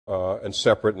and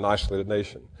separate and isolated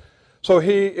nation. So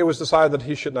it was decided that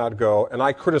he should not go, and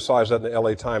I criticized that in the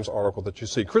LA Times article that you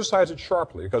see. Criticized it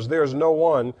sharply, because there's no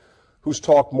one who's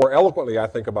talked more eloquently, I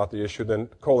think, about the issue than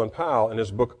Colin Powell in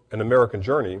his book, An American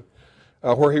Journey,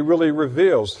 where he really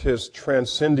reveals his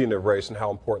transcending of race and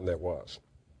how important that was.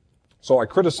 So I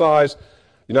criticized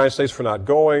the United States for not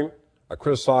going. I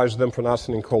criticized them for not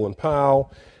sending Colin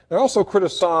Powell. And I also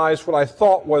criticized what I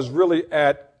thought was really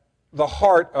at the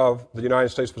heart of the United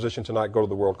States position to not go to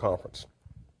the World Conference.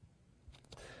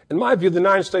 In my view, the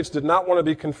United States did not want to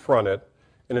be confronted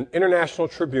in an international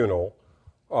tribunal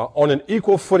on an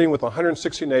equal footing with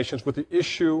 160 nations with the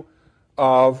issue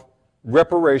of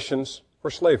reparations for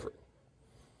slavery.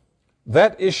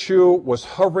 That issue was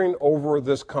hovering over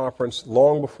this conference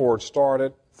long before it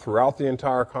started, throughout the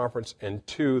entire conference, and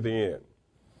to the end.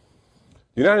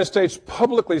 The United States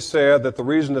publicly said that the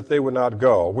reason that they would not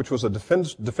go, which was a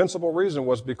defensible reason,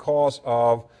 was because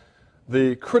of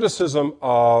the criticism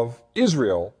of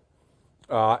Israel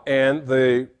and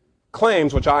the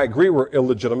claims, which I agree were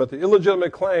illegitimate, the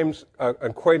illegitimate claims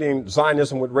equating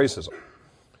Zionism with racism.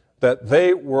 That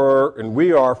they were, and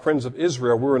we are, friends of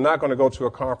Israel. We were not going to go to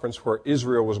a conference where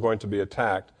Israel was going to be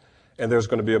attacked, and there's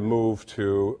going to be a move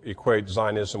to equate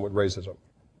Zionism with racism.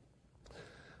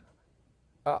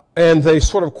 And they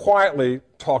sort of quietly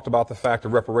talked about the fact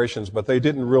of reparations, but they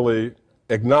didn't really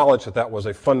acknowledge that that was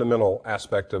a fundamental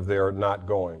aspect of their not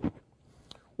going.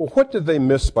 Well, what did they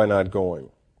miss by not going?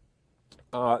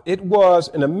 It was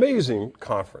an amazing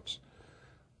conference.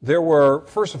 There were,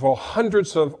 first of all,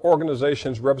 hundreds of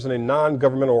organizations representing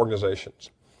non-governmental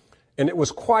organizations. And it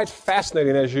was quite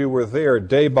fascinating as you were there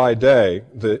day by day.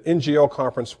 The NGO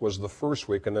conference was the first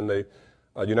week, and then the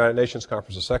United Nations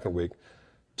conference the second week.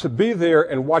 To be there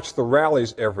and watch the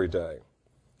rallies every day.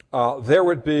 There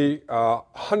would be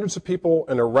hundreds of people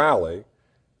in a rally,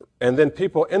 and then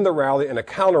people in the rally and a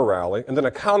counter rally, and then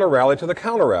a counter rally to the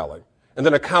counter rally, and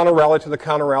then a counter rally to the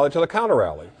counter rally to the counter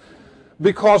rally.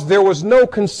 Because there was no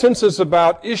consensus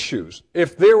about issues.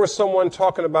 If there was someone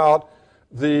talking about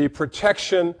the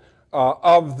protection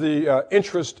of the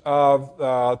interest of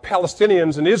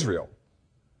Palestinians in Israel,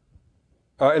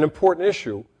 an important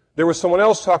issue, there was someone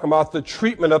else talking about the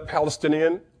treatment of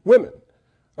Palestinian women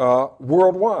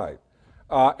worldwide.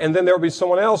 And then there would be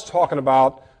someone else talking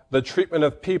about the treatment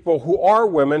of people who are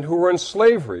women who were in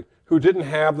slavery, who didn't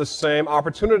have the same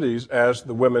opportunities as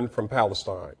the women from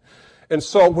Palestine. And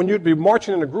so when you'd be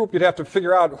marching in a group, you'd have to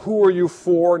figure out who are you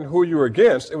for and who you're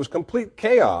against. It was complete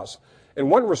chaos in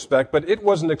one respect, but it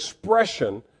was an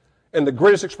expression, and the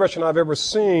greatest expression I've ever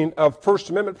seen, of First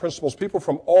Amendment principles. People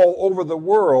from all over the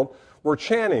world were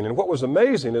chanting. And what was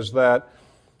amazing is that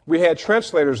we had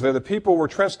translators there. The people were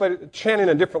chanting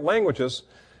in different languages,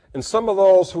 and some of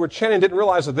those who were chanting didn't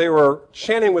realize that they were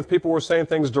chanting with people who were saying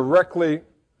things directly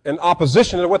in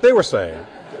opposition to what they were saying.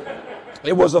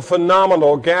 It was a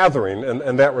phenomenal gathering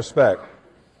in that respect.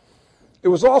 It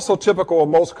was also typical of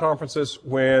most conferences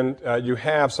when you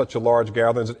have such a large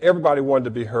gathering that everybody wanted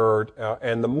to be heard,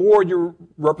 and the more you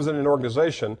represented an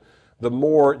organization, the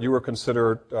more you were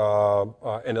considered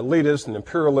an elitist, an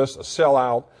imperialist, a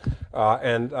sellout,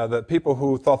 and the people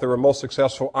who thought they were most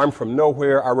successful, I'm from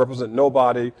nowhere, I represent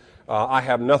nobody, I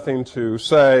have nothing to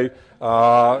say,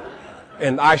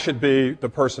 and I should be the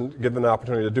person given the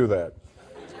opportunity to do that.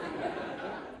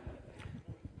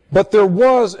 But there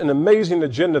was an amazing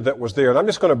agenda that was there, and I'm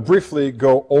just going to briefly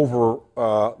go over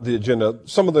the agenda.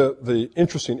 Some of the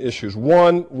interesting issues.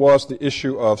 One was the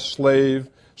issue of slavery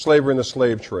and the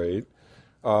slave trade.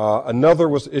 Another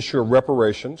was the issue of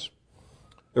reparations.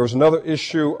 There was another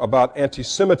issue about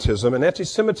anti-Semitism, and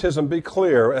anti-Semitism, be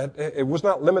clear, it was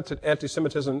not limited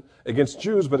anti-Semitism against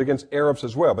Jews, but against Arabs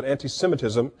as well, but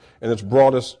anti-Semitism in its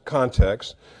broadest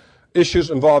context. Issues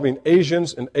involving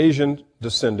Asians and Asian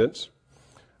descendants.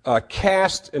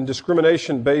 Caste and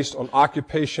discrimination based on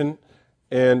occupation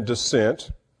and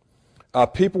descent,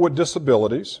 people with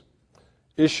disabilities,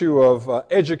 issue of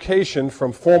education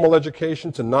from formal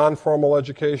education to non-formal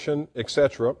education,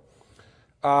 etc.,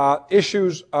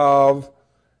 issues of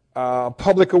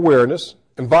public awareness,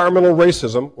 environmental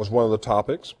racism was one of the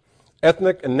topics,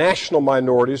 ethnic and national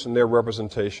minorities and their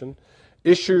representation,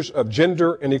 issues of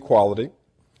gender inequality,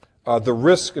 the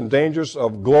risks and dangers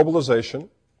of globalization,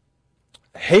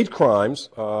 hate crimes,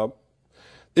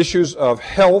 issues of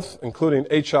health, including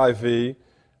HIV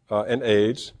and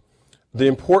AIDS, the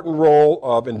important role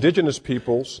of indigenous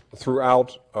peoples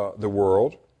throughout the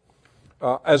world,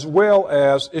 as well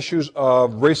as issues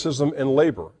of racism in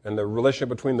labor and the relationship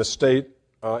between the state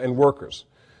and workers.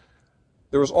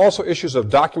 There was also issues of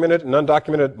documented and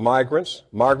undocumented migrants,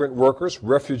 migrant workers,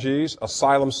 refugees,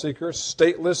 asylum seekers,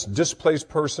 stateless, displaced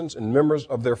persons, and members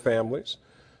of their families.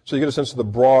 So you get a sense of the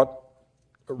broad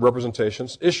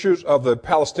representations. Issues of the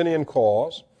Palestinian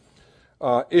cause,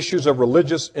 issues of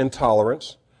religious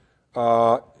intolerance,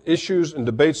 issues and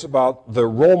debates about the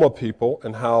Roma people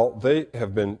and how they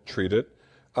have been treated,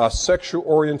 sexual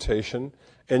orientation,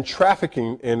 and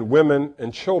trafficking in women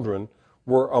and children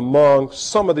were among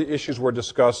some of the issues were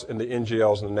discussed in the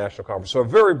NGLs and the National Conference. So a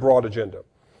very broad agenda.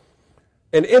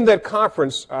 And in that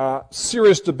conference,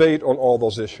 serious debate on all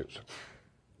those issues.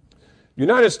 The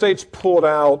United States pulled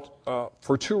out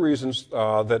for two reasons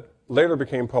that later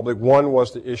became public. One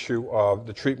was the issue of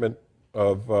the treatment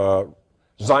of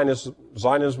Zionism as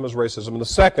racism, and the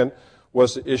second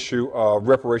was the issue of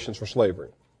reparations for slavery.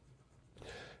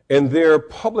 And their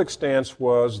public stance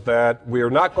was that we are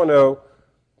not going to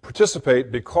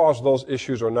participate because those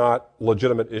issues are not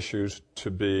legitimate issues to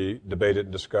be debated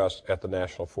and discussed at the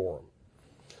National Forum.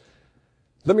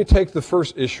 Let me take the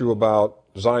first issue about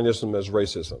Zionism as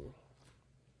racism.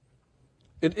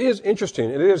 It is interesting.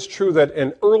 It is true that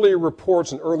in early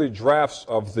reports and early drafts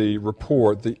of the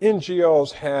report, the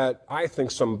NGOs had, I think,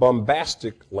 some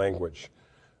bombastic language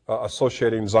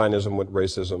associating Zionism with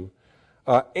racism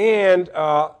and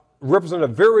represented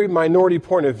a very minority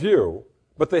point of view,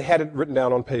 but they had it written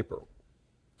down on paper.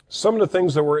 Some of the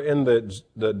things that were in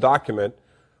the document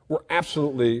were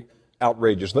absolutely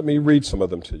outrageous. Let me read some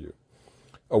of them to you.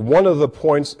 One of the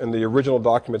points in the original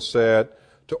document said,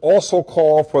 to also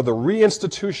call for the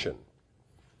reinstitution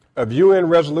of UN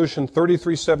Resolution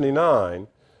 3379,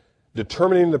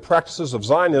 determining the practices of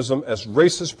Zionism as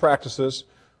racist practices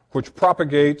which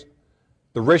propagate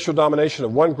the racial domination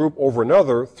of one group over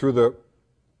another through the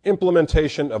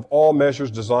implementation of all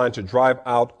measures designed to drive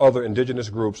out other indigenous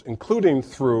groups, including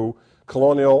through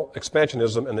colonial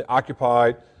expansionism in the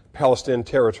occupied Palestinian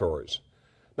territories.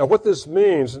 Now, what this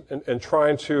means in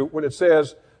trying to, when it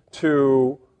says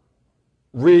to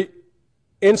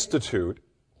reinstitute,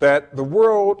 that the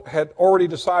world had already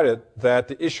decided that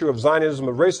the issue of Zionism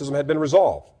and racism had been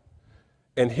resolved.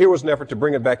 And here was an effort to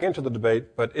bring it back into the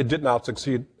debate, but it did not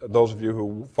succeed. Those of you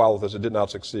who follow this, it did not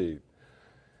succeed.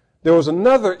 There was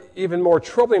another, even more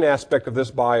troubling aspect of this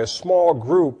by a small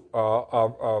group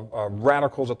of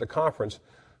radicals at the conference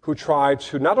who tried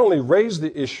to not only raise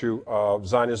the issue of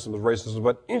Zionism and racism,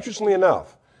 but interestingly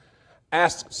enough,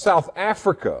 asked South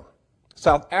Africa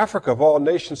of all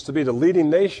nations to be the leading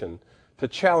nation to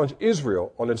challenge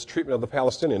Israel on its treatment of the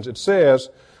Palestinians. It says,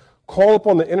 call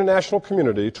upon the international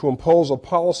community to impose a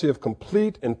policy of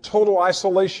complete and total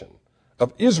isolation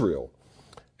of Israel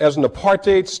as an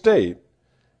apartheid state,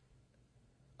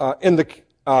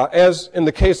 as in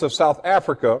the case of South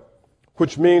Africa,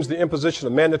 which means the imposition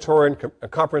of mandatory and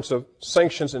comprehensive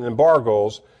sanctions and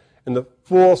embargoes, and the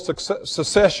full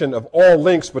cessation of all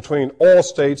links between all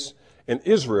states and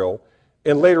Israel,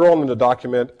 and later on in the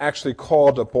document actually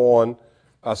called upon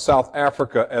South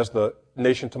Africa as the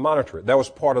nation to monitor it. That was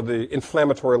part of the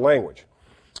inflammatory language.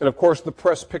 And of course, the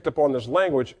press picked up on this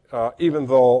language, even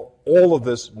though all of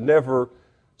this never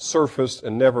surfaced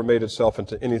and never made itself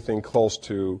into anything close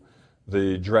to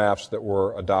the drafts that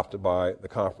were adopted by the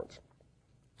conference.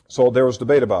 So there was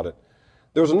debate about it.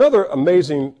 There was another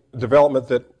amazing development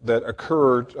that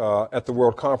occurred at the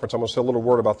World Conference. I'm going to say a little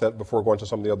word about that before going to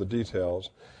some of the other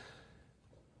details.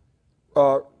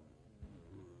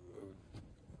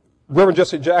 Reverend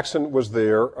Jesse Jackson was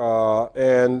there,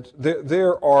 and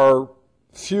there are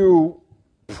few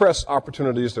press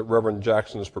opportunities that Reverend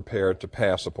Jackson is prepared to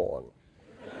pass upon.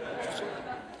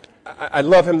 I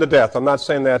love him to death. I'm not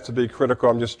saying that to be critical.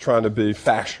 I'm just trying to be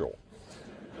factual.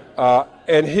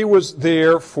 And he was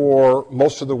there for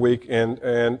most of the week,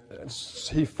 and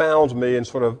he found me and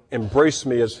sort of embraced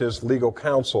me as his legal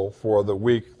counsel for the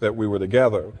week that we were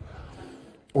together,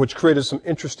 which created some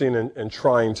interesting and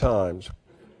trying times.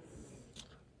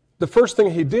 The first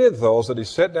thing he did, though, is that he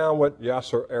sat down with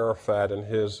Yasser Arafat and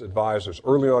his advisors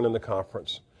early on in the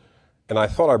conference. And I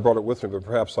thought I brought it with me, but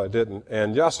perhaps I didn't.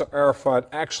 And Yasser Arafat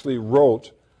actually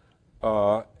wrote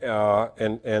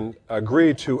and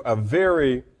agreed to a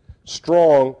very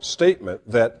strong statement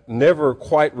that never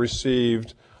quite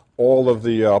received all of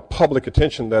the public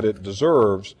attention that it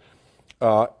deserves,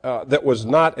 that was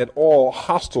not at all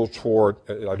hostile toward,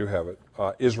 I do have it,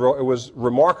 Israel. It was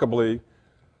remarkably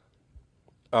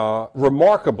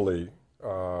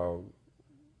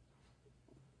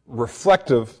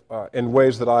reflective in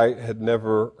ways that I had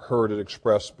never heard it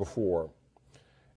expressed before.